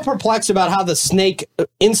 I'm still perplexed about how the snake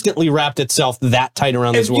instantly wrapped itself that tight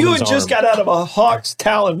around this If woman's you arm. had just got out of a hawk's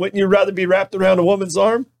talon, wouldn't you rather be wrapped around a woman's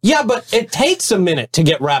arm? Yeah, but it takes a minute to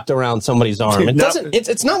get wrapped around somebody's arm. It No. doesn't.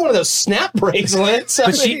 It's not one of those snap bracelets.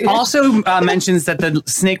 But she also mentions that the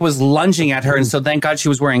snake was lunging at her, and so thank God she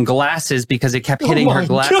was wearing glasses because it kept hitting her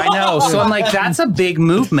glass. I know. So I'm like, that's a big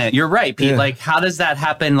movement. You're right, Pete. Yeah. Like, how does that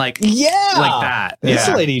happen? Like that. This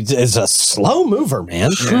Yeah. lady is a slow mover,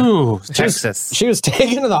 man. Ooh, Texas. She was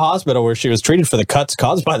taken to the hospital where she was treated for the cuts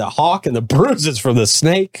caused by the hawk and the bruises from the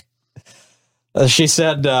snake. She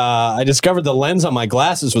said, I discovered the lens on my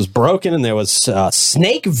glasses was broken and there was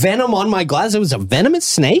snake venom on my glasses. It was a venomous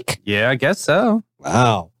snake? Yeah, I guess so.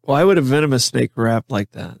 Wow. Why would a venomous snake wrap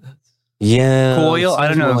like that? Yeah. Coil? I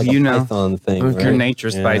don't know if you know. Python thing, Okay. Your right? nature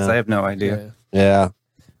spice. I have no idea. Yeah.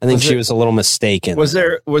 I think Was she it- was a little mistaken. Was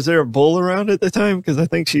there a bull around at the time? Because I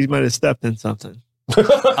think she might have stepped in something.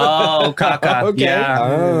 Oh, caca. Okay. Yeah.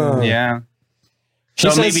 Oh. Yeah. She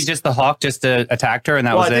So says- maybe just the hawk just attacked her and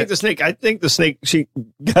that Well, was I think the snake, she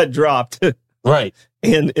got dropped Right.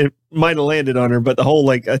 and it might have landed on her, but the whole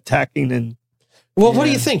like attacking and Well, what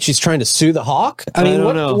do you think? She's trying to sue the hawk? I mean,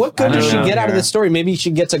 don't know. what good I does she don't know. get out of Yeah. this story? Maybe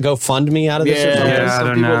she gets a GoFundMe out of this or something. Yeah, I some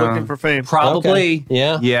don't people know. looking for fame. probably. Okay.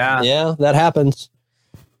 Yeah. Yeah. Yeah, that happens.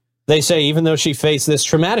 They say even though she faced this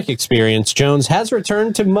traumatic experience, Jones has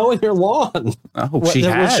returned to mowing her lawn. Oh, she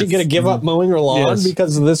has. Was she going to give up mowing her lawn Yes.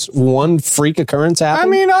 because of this one freak occurrence happened? I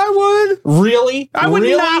mean, I would. really? I would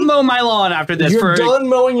really? not mow my lawn after this. You're done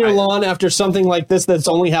mowing your lawn after something like this that's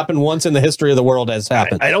only happened once in the history of the world has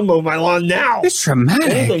happened. I don't mow my lawn now. It's traumatic.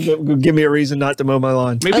 Anything that would give me a reason not to mow my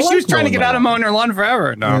lawn. Maybe I she like was trying to mowing get my out of lawn. mowing her lawn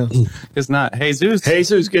forever. No, it's not. Jesus.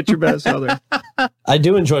 Jesus, get your best other. I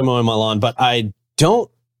do enjoy mowing my lawn, but I don't,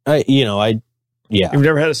 yeah. You've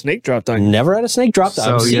never had a snake dropped on you. Never had a snake dropped.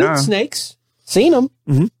 So, I've seen yeah. snakes. Seen them.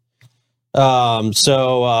 Mhm.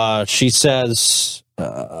 So she says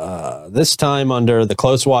this time under the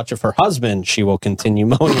close watch of her husband, she will continue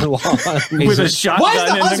mowing her lawn. With a shotgun Why is the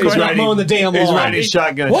in the husband not riding- mowing the damn He's lawn? riding his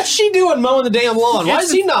shotgun. What's she doing mowing the damn lawn? Why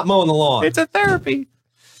is he not mowing the lawn? It's a therapy.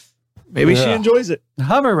 Maybe she Yeah. enjoys it.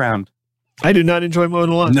 Hover round. I do not enjoy mowing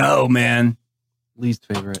the lawn. No, man. Least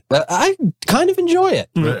favorite. I kind of enjoy it.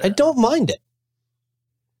 Mm. I don't mind it.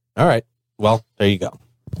 All right. Well, there you go.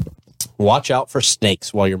 Watch out for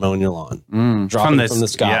snakes while you're mowing your lawn. Dropping from the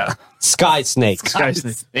sky. Yeah. Sky snakes. Sky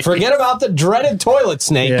snake. Forget about the dreaded toilet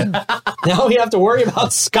snake. Yeah. Now we have to worry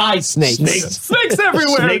about sky snakes. Snakes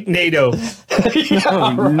everywhere. Snake NATO. Yeah,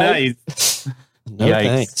 Oh, right. nice. No Yikes.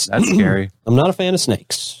 thanks. That's scary. I'm not a fan of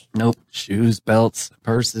snakes. Nope. Shoes, belts,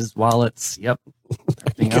 purses, wallets. Yep.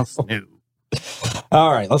 Everything else new.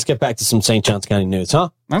 All right, let's get back to some St. Johns County news, huh?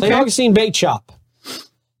 Okay. St. Augustine Bait Shop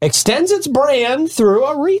extends its brand through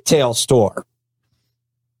a retail store.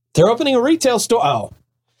 They're opening a retail store. Oh.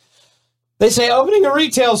 They say opening a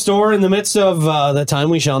retail store in the midst of the time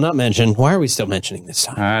we shall not mention. Why are we still mentioning this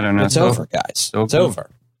time? I don't know. It's over, guys. so It's cool. over.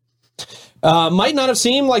 Might not have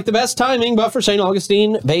seemed like the best timing, but for St.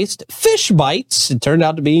 Augustine-based Fish Bites, it turned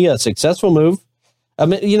out to be a successful move.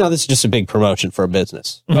 This is just a big promotion for a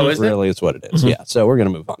business. Oh, is it? Really is what it is. Yeah, so we're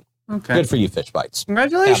going to move on. Okay. Good for you, Fish Bites.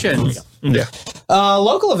 Congratulations. Yeah.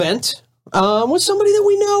 Local event with somebody that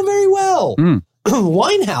we know very well.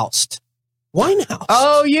 Winehouse. Winehouse.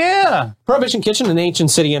 Oh, yeah. Prohibition Kitchen and Ancient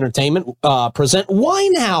City Entertainment present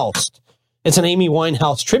Winehouse. It's an Amy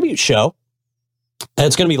Winehouse tribute show. And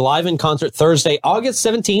it's going to be live in concert Thursday, August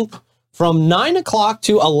 17th from 9 o'clock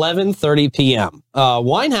to 11:30 p.m.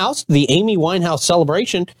 Winehouse, the Amy Winehouse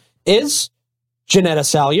celebration, is Janetta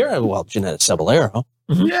Caballero,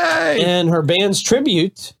 Yay. and her band's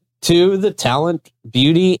tribute to the talent,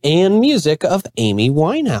 beauty, and music of Amy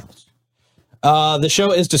Winehouse. The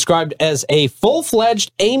show is described as a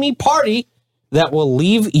full-fledged Amy party that will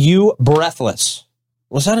leave you breathless.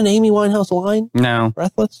 Was that an Amy Winehouse line? No.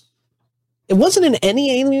 Breathless? It wasn't in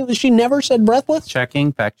any Amy. She never said breathless.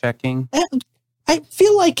 Checking, fact checking. I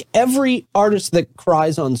feel like every artist that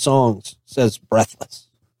cries on songs says breathless.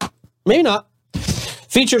 Maybe not.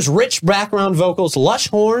 Features rich background vocals, lush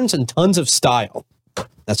horns, and tons of style.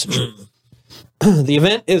 That's the truth. The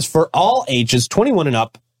event is for all ages, 21 and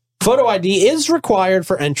up. Photo ID is required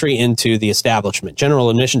for entry into the establishment. General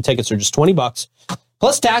admission tickets are just $20,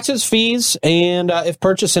 plus taxes, fees, and if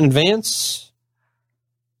purchased in advance,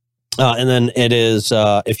 And then it is,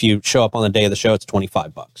 if you show up on the day of the show, it's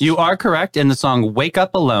 $25. You are correct. In the song Wake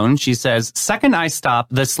Up Alone, she says, second I stop,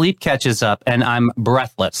 the sleep catches up, and I'm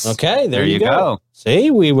breathless. Okay, there you go. See,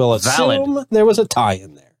 we will assume there was a tie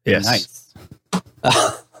in there. Yes. Nice.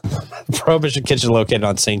 Prohibition Kitchen located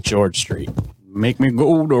on St. George Street. Make me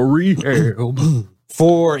go to rehab.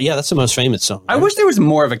 That's the most famous song. Right? I wish there was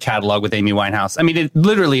more of a catalog with Amy Winehouse. I mean, it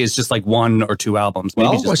literally is just like 1 or 2 albums.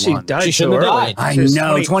 Maybe just she one. died. She shouldn't have died. I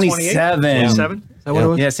know, 27. 27? Is that what it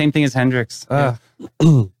was? Yeah, same thing as Hendrix. Yeah,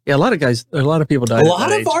 a lot of people died. A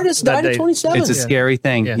lot of artists died at 27. It's a scary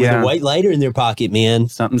thing. Yeah. With a white lighter in their pocket, man.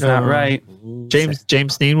 Something's not right. James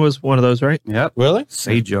Dean was one of those, right? Yep. Really?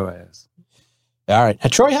 Sage your ass. All right.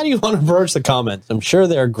 Troy, how do you want to approach the comments? I'm sure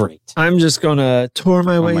they're great. I'm just going to tour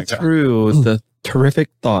my way through the terrific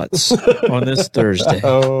thoughts on this Thursday.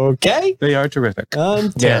 Okay. They are terrific.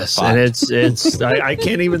 Yes, and it's I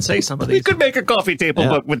can't even say some of these. We could make a coffee table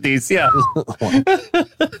book with these, yeah.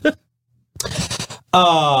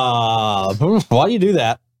 Why do you do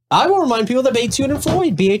that? I will remind people that Bates, Hewitt &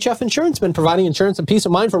 Floyd, BHF Insurance, been providing insurance and peace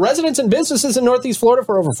of mind for residents and businesses in Northeast Florida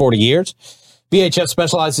for over 40 years. BHF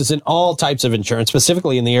specializes in all types of insurance,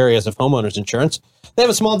 specifically in the areas of homeowners insurance. They have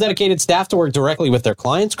a small dedicated staff to work directly with their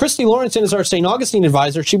clients. Christy Lawrenson is our St. Augustine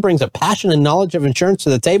advisor. She brings a passion and knowledge of insurance to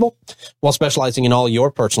the table while specializing in all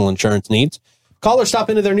your personal insurance needs. Call or stop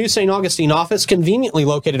into their new St. Augustine office, conveniently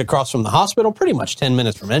located across from the hospital, pretty much 10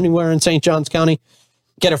 minutes from anywhere in St. Johns County.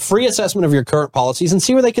 Get a free assessment of your current policies and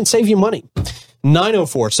see where they can save you money.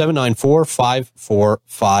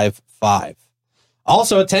 904-794-5455.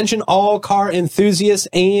 Also, attention all car enthusiasts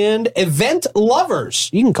and event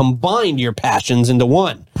lovers. You can combine your passions into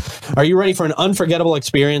one. Are you ready for an unforgettable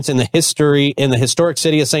experience in the historic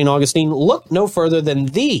city of St. Augustine? Look no further than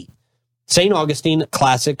the St. Augustine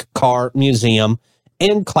Classic Car Museum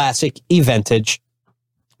and Classic Eventage.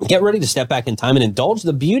 Get ready to step back in time and indulge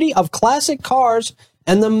the beauty of classic cars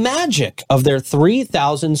and the magic of their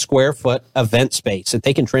 3,000 square foot event space that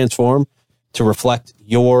they can transform to reflect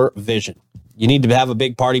your vision. You need to have a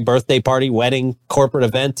big party, birthday party, wedding, corporate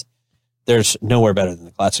event. There's nowhere better than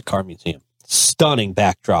the Classic Car Museum. Stunning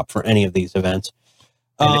backdrop for any of these events.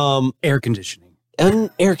 Air conditioning.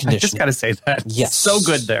 And air conditioning. I just got to say that. Yes. So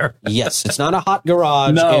good there. Yes. It's not a hot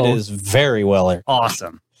garage. No. It is very well aired.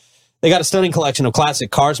 Awesome. They got a stunning collection of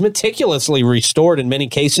classic cars, meticulously restored in many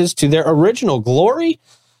cases to their original glory,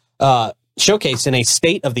 showcased in a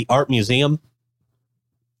state-of-the-art museum.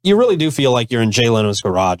 You really do feel like you're in Jay Leno's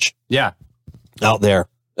garage. Yeah. Out there.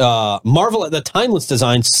 Marvel at the timeless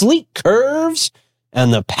design, sleek curves,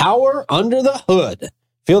 and the power under the hood.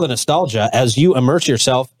 Feel the nostalgia as you immerse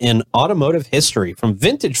yourself in automotive history, from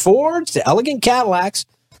vintage Fords to elegant Cadillacs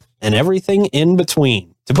and everything in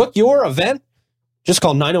between. To book your event, just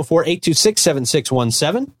call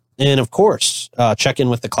 904-826-7617. And of course, check in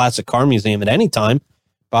with the Classic Car Museum at any time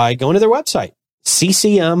by going to their website,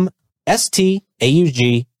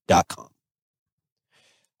 ccmstaug.com.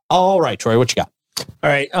 All right, Troy, what you got? All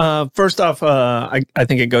right. First off, I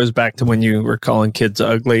think it goes back to when you were calling kids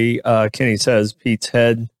ugly. Kenny says Pete's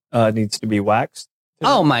head needs to be waxed.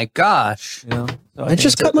 Oh, my gosh. You know, so I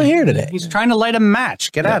just cut my hair today. He's trying to light a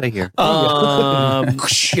match. Get out of here.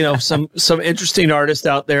 Some interesting artists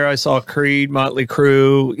out there. I saw Creed, Motley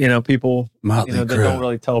Crue, people that don't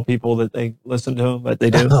really tell people that they listen to them, but they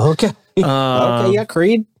do. Okay.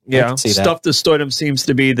 Creed. Yeah, Stuff the Stoidum seems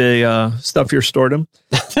to be the stuff your stordom.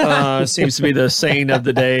 Seems to be the saying of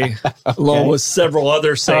the day, along with several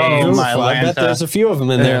other sayings. Oh, my I bet there's a few of them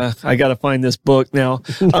in there. I got to find this book now.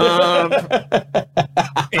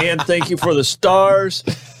 And thank you for the stars.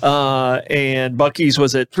 And Bucky's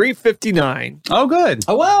was at $3.59. Oh, good.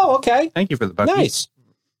 Oh, wow. Okay. Thank you for the Bucky's. Nice.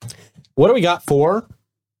 What do we got for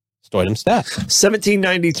Stoidum stats?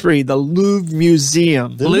 1793, the Louvre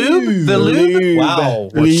Museum. The Louvre? Wow.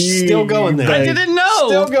 We're still going there. I didn't know.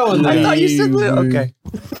 Still going there. I thought you said Louvre. Okay.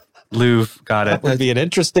 Louvre. Got it. That would be an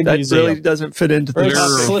interesting That museum. really doesn't fit into the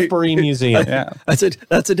slippery museum. Yeah.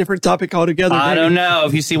 That's a different topic altogether. I don't know.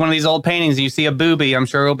 If you see one of these old paintings, you see a booby, I'm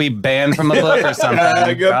sure it'll be banned from a book or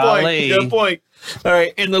something. Good point. All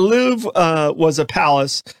right. And the Louvre was a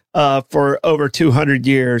palace for over 200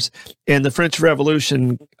 years. And the French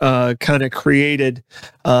Revolution kind of created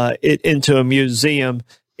it into a museum.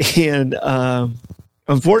 And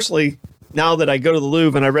unfortunately, now that I go to the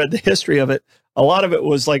Louvre and I read the history of it, a lot of it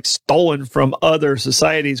was like stolen from other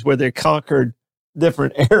societies where they conquered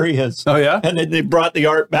different areas. Oh yeah, and then they brought the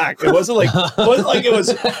art back. It wasn't like it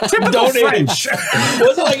was donated. It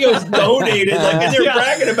wasn't like it was donated. And they were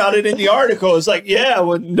bragging about it in the article. It's like, yeah,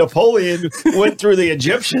 when Napoleon went through the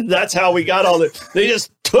Egyptians, that's how we got all the. They just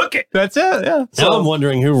took it. That's it. Yeah. Now I'm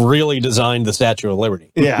wondering who really designed the Statue of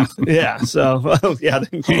Liberty. Yeah. So, yeah,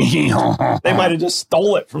 they might have just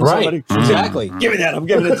stole it from somebody. Exactly. Give me that. I'm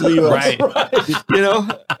giving it to the U.S.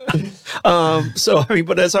 Right. So, I mean,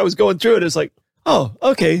 but as I was going through it, it's like, oh,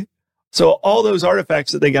 okay. So all those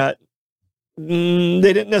artifacts that they got, they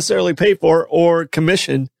didn't necessarily pay for or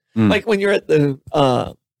commission. Like when you're at the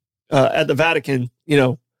Vatican,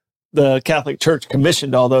 the Catholic Church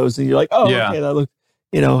commissioned all those, and you're like, oh, okay, that looks,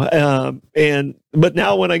 but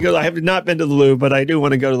now when I go, I have not been to the Louvre, but I do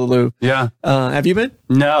want to go to the Louvre. Yeah. Have you been?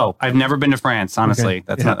 No, I've never been to France. Honestly,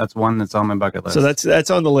 Okay. that's one that's on my bucket list. So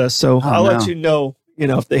that's on the list. So I'll let you know,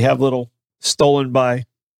 if they have little stolen by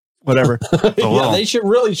whatever. They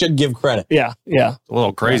should give credit. Yeah. It's a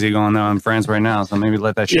little crazy going on in France right now. So maybe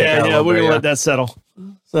let that shake out. Yeah, we're going to let that settle.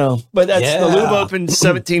 So, but the Louvre opened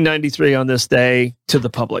 1793 on this day to the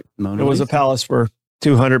public. It was a palace for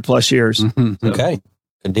 200 plus years. Okay.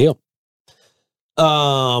 Good deal.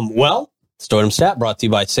 Well, Stodom Stat brought to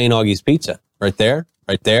you by St. Augie's Pizza. Right there.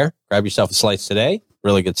 Grab yourself a slice today.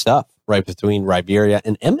 Really good stuff. Right between Riberia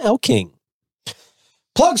and ML King.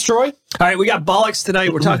 Plugs, Troy. All right, we got Bollocks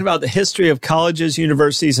tonight. We're talking about the history of colleges,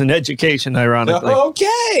 universities, and education, ironically.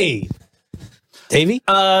 Okay. Davey?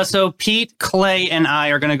 So Pete, Clay, and I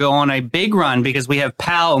are going to go on a big run because we have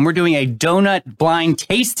PAL, and we're doing a donut blind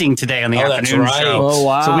tasting today on the afternoon show. Oh,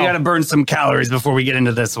 wow. So we got to burn some calories before we get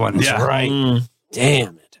into this one. That's right.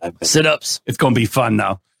 Damn it. Sit-ups. It's going to be fun,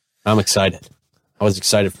 though. I'm excited. I was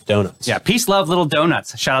excited for donuts. Yeah, peace, love, little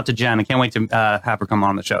donuts. Shout out to Jen. I can't wait to have her come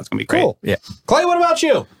on the show. It's going to be great. Cool. Yeah. Clay, what about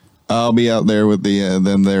you? I'll be out there with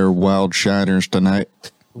their wild shiners tonight.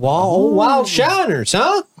 Wild shiners,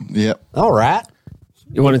 huh? Yep. All right.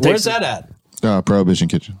 You want to Where's that at? Prohibition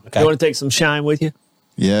Kitchen. Okay. You want to take some shine with you?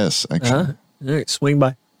 Yes, actually. All right, swing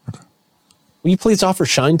by. Will you please offer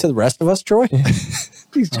shine to the rest of us, Troy?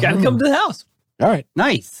 You got to come to the house. All right.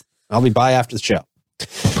 Nice. I'll be by after the show.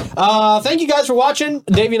 Thank you guys for watching.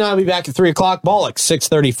 Davey and I will be back at 3 o'clock. Bollocks,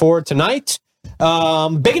 6:34 tonight.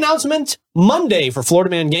 Big announcement Monday for Florida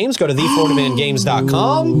Man Games. Go to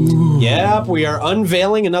thefloridamangames.com. Yep, we are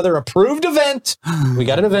unveiling another approved event. We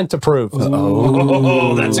got an event approved.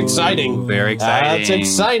 Oh, that's exciting. Very exciting. That's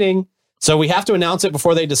exciting. So we have to announce it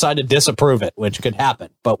before they decide to disapprove it, which could happen.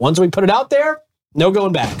 But once we put it out there, no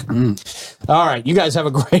going back. All right, you guys have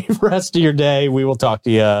a great rest of your day. We will talk to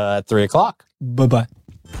you at 3 o'clock. Bye-bye.